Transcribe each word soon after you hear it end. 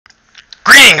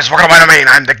Greetings, welcome to my domain.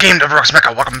 I'm the Game Developer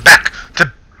Mecha. Welcome back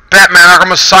to Batman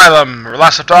Arkham Asylum. Where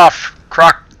last left off,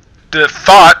 Croc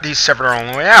thought he severed our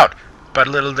only way out. But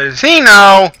little does he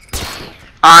know,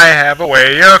 I have a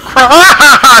way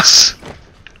across!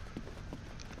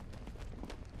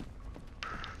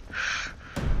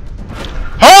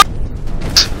 Hold!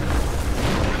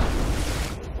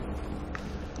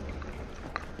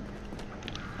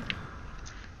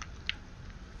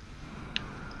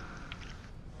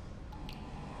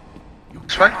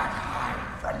 This way?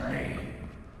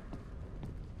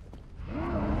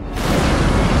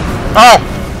 Oh!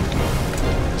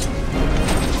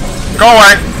 Go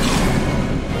away!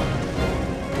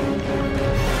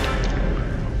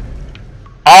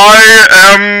 I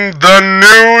am the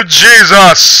new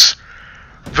Jesus!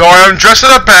 Though I am dressed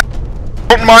in a bat,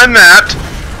 don't mind that.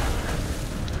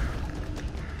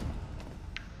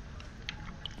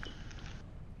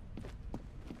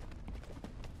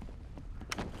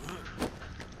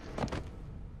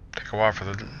 Take a while for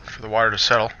the water to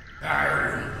settle.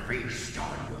 I'll feast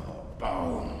on your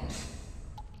bones.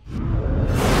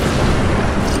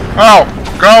 Oh,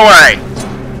 go away!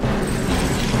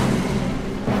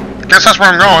 Guess that's where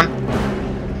I'm going.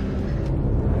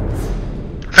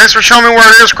 Thanks for showing me where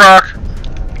it is, Croc.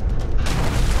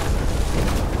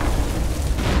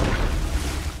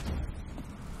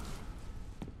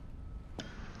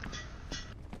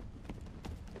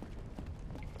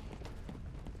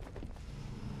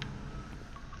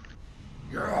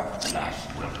 Your flesh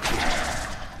will tear.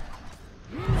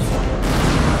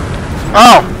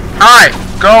 Oh, hi.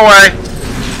 Go away.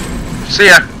 See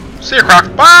ya. See ya,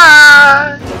 Croc.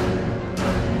 Bye.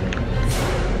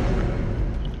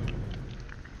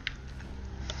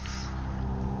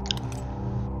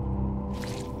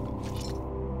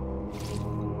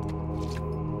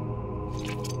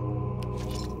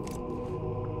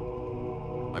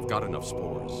 I've got enough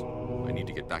spores. I need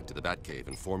to get back to the Batcave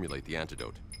and formulate the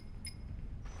antidote.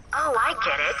 Oh, I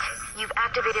get it. You've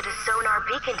activated a sonar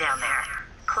beacon down there.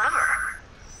 Clever.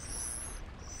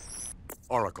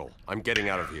 Oracle, I'm getting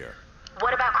out of here.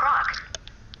 What about Croc?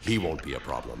 He won't be a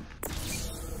problem.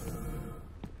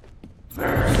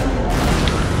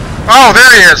 Oh,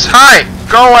 there he is. Hi.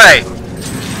 Go away.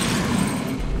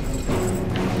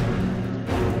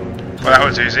 Well, that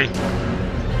was easy.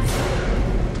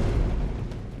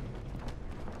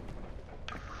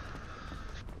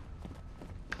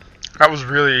 That was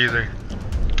really easy.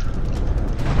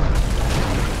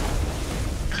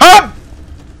 Oh!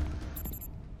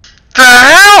 The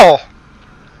hell?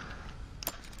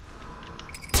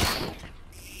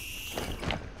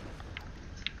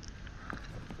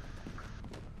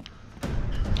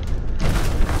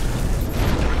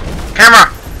 Camera!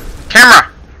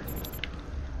 Camera!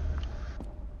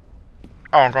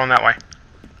 Oh, I'm going that way.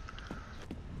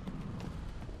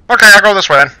 Okay, I'll go this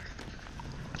way then.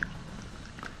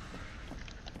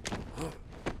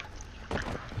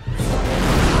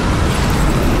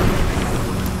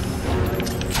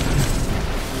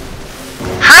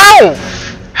 How?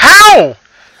 How?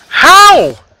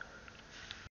 How?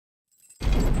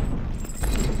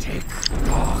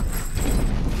 TikTok.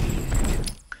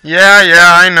 Yeah,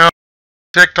 I know.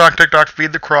 TikTok, TikTok,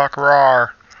 feed the Croc, rawr.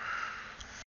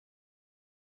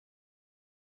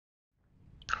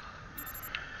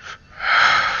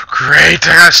 Great,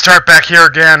 I gotta start back here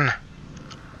again.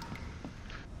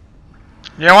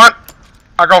 You know what?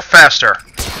 I'll go faster.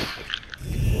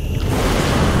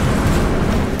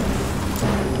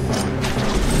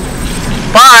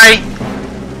 Bye!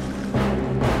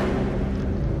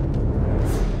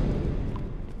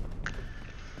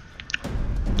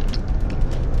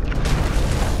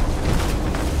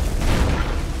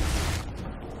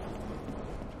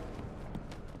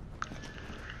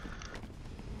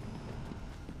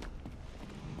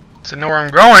 So know where I'm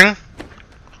going.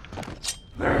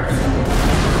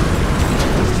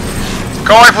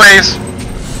 Go away, please.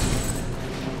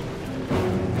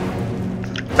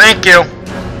 Thank you.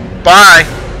 Bye.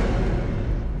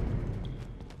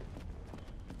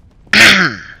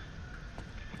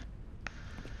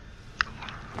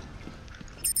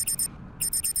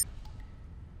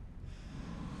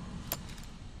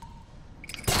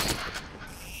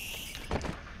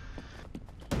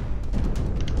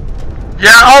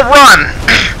 Yeah, I'll run.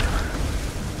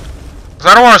 'Cause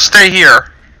I don't want to stay here.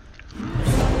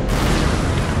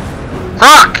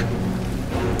 Croc!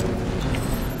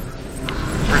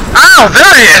 Ow,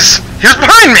 there he is! He was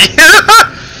behind me!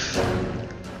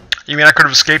 You mean I could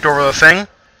have escaped over the thing?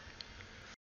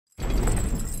 I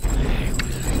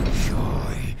will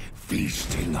enjoy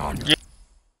feasting on Yeah,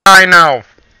 I know.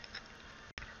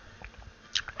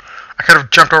 I could have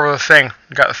jumped over the thing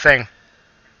and got the thing.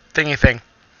 thingy thing.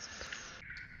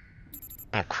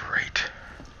 Oh, great.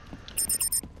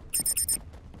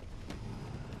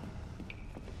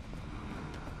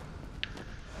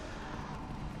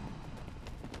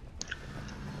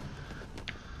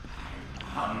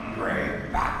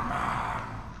 Hungry Batman.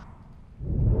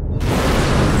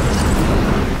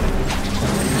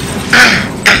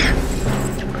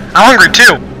 I'm hungry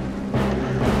too.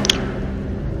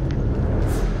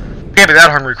 Can't be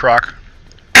that hungry, Croc.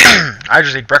 I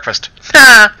just ate breakfast.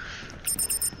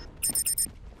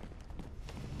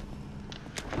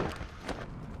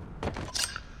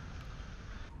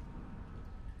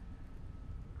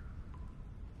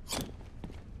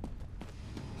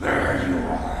 There you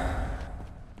are.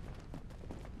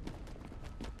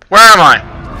 Where am I?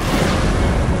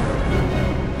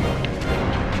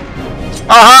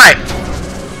 Oh, hi!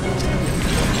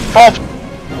 Fault.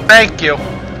 Thank you.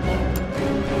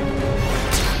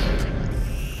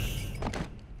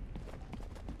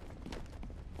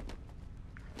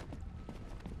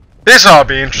 This'll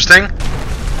be interesting.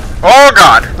 Oh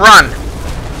god, run!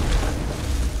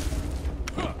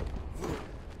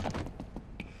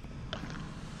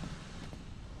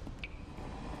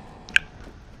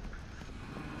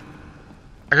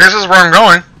 I guess this is where I'm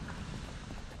going.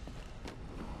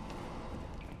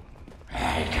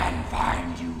 I can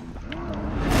find you.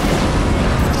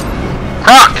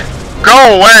 Croc!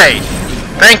 Go away!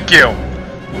 Thank you.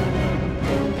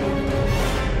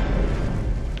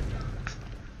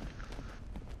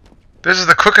 This is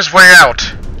the quickest way out.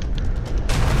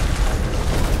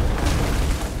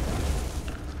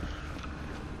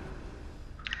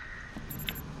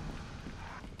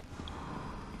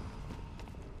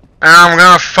 And I'm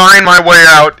gonna find my way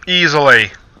out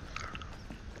easily.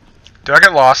 Did I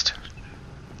get lost?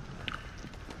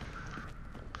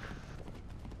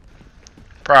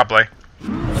 Probably.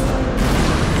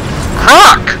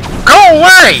 Croc! Go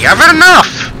away! I've had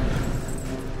enough!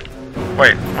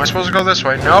 Wait, am I supposed to go this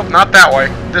way? Nope, not that way.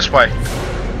 This way.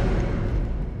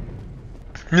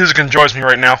 Music enjoys me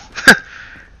right now.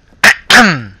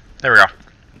 There we go.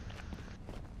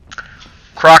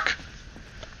 Croc.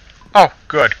 Oh,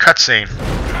 good. Cutscene.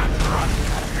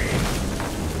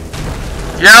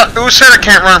 Yeah, who said I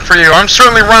can't run for you? I'm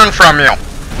certainly running from you.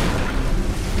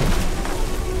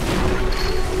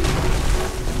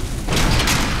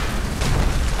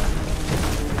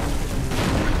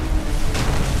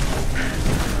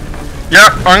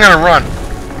 Yep, I'm gonna run.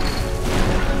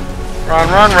 Run,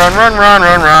 run, run, run, run,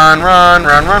 run, run, run,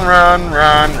 run, run, run,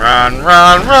 run, run,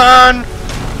 run, run.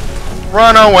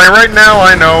 Run away right now,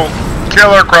 I know.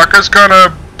 Killer Croc is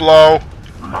gonna blow.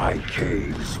 My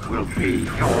caves will be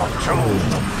your tomb.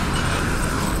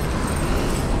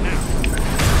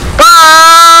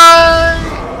 Bye!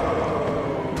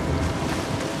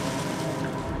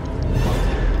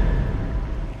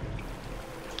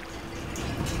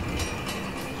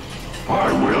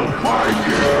 I will find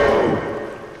you.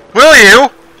 Will you?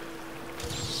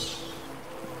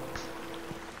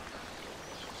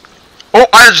 Oh,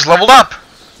 I just leveled up.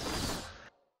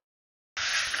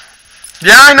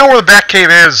 Yeah, I know where the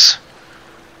Batcave is.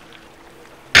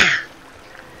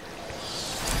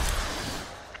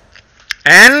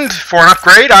 And for an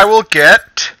upgrade, I will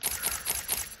get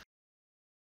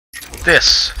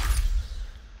this.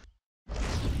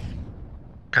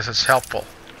 Because it's helpful.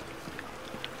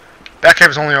 Batcave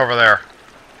is only over there.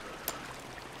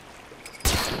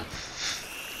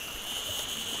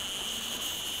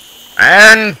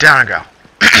 And down I go.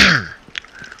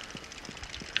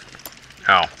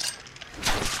 Oh.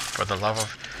 For the love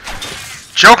of...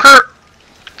 Joker!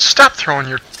 Stop throwing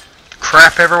your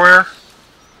crap everywhere.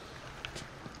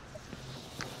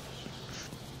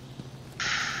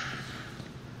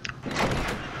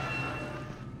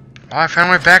 Well, I found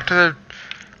my way back to the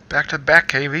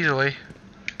Batcave easily.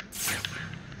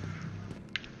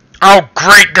 Oh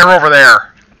great, they're over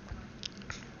there.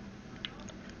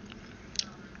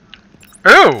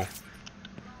 Ooh.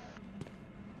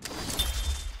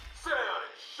 Sit down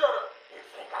and shut up. You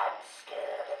think I'm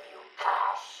scared of you,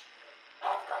 Cash?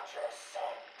 I've got your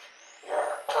scent.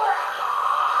 You're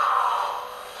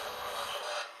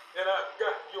and I've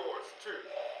got yours too.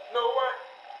 Know what?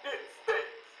 It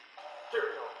stinks.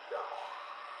 Carry on, Doc.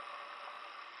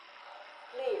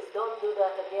 Please don't do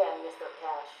that again, Mr.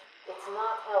 Cash. It's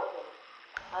not helping.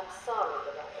 I'm sorry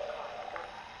about the car, but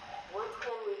what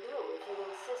can we do if you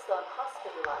insist on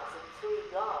hospitalizing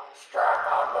 3 dogs? Strap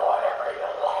on whatever you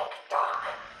like,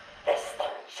 Doc. This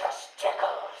thing just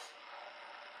tickles.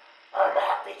 I'm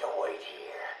happy to wait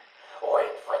here.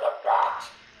 Wait for the bat.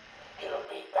 He'll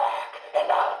be back, and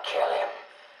I'll kill him.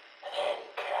 Then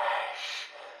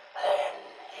Cash. Then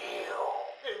you.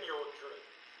 In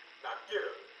Now get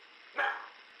him. Now.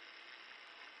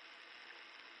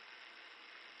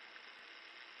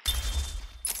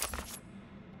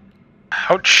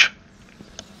 Ouch.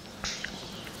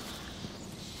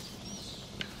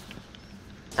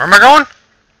 Where am I going?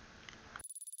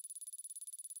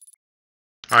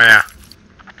 Oh yeah.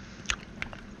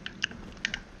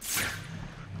 It's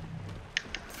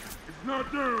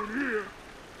not down here.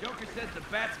 Joker says the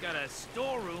bat's got a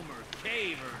storeroom or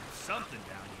cave or something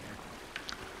down here.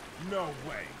 No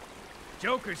way.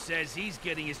 Joker says he's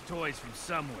getting his toys from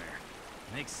somewhere.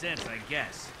 Makes sense, I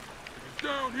guess. If it's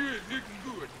down here, it's looking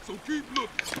good, so keep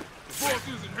looking. The boss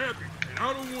isn't happy, and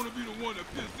I don't want to be the one that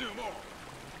pissed him off.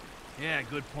 Yeah,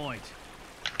 good point.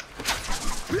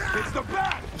 It's the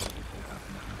bat!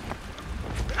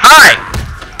 Hi!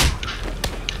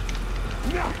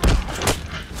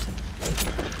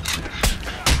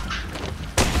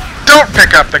 Don't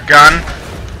pick up the gun!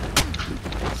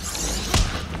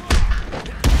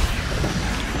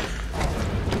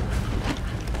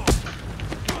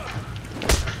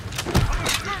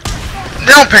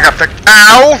 Don't pick up the...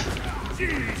 Ow!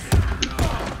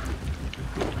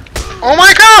 Oh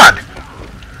my god!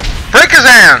 Break his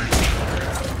hand!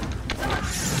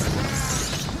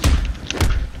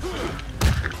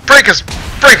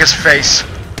 Break his face!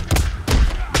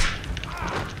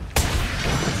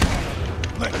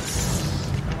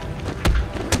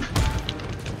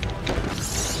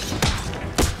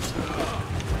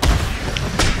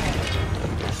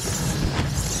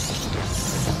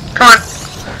 Come on!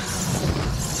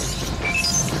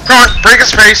 Come on, break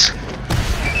his face!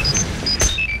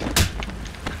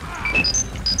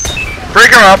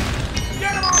 Break him up!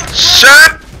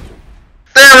 Shut!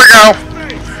 There we go!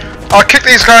 I'll kick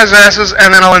these guys' asses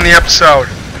and then I'll end the episode.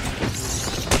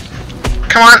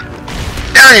 Come on!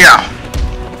 There you go!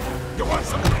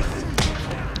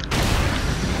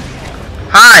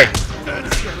 Hi!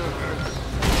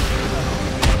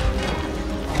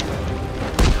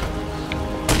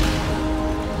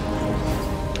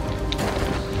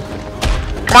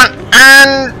 Come on,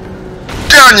 and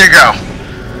down you go!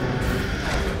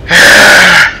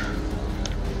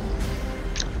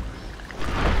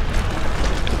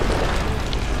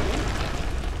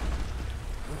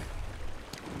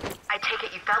 I take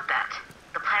it you felt that.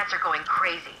 The plants are going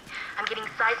crazy. I'm getting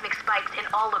seismic spikes in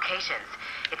all locations.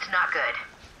 It's not good.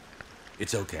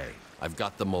 It's okay. I've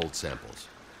got the mold samples.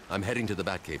 I'm heading to the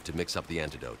Batcave to mix up the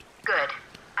antidote. Good.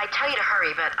 I tell you to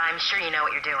hurry, but I'm sure you know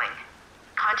what you're doing.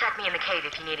 Contact me in the cave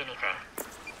if you need anything.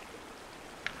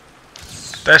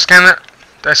 Did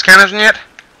I scan it yet?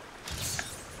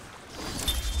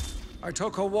 I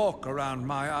took a walk around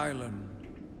my island.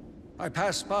 I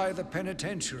passed by the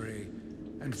penitentiary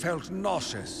and felt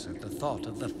nauseous at the thought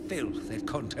of the filth it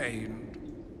contained.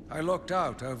 I looked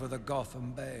out over the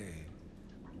Gotham Bay,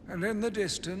 and in the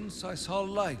distance I saw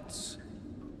lights.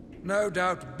 No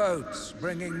doubt boats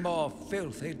bringing more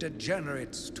filthy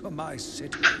degenerates to my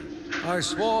city. I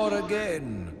swore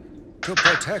again to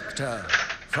protect her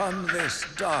from this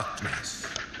darkness.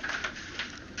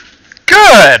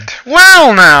 Good!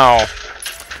 Well now!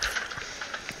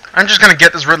 I'm just gonna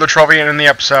get this Riddler trophy and end the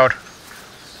episode.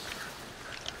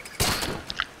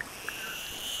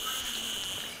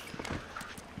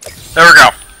 There we go.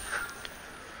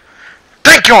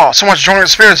 Thank you all so much for joining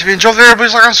this experience. If you enjoyed the video,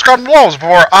 please like and subscribe below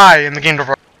before I, in the game,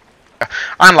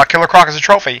 I'm Killer Croc as a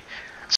trophy.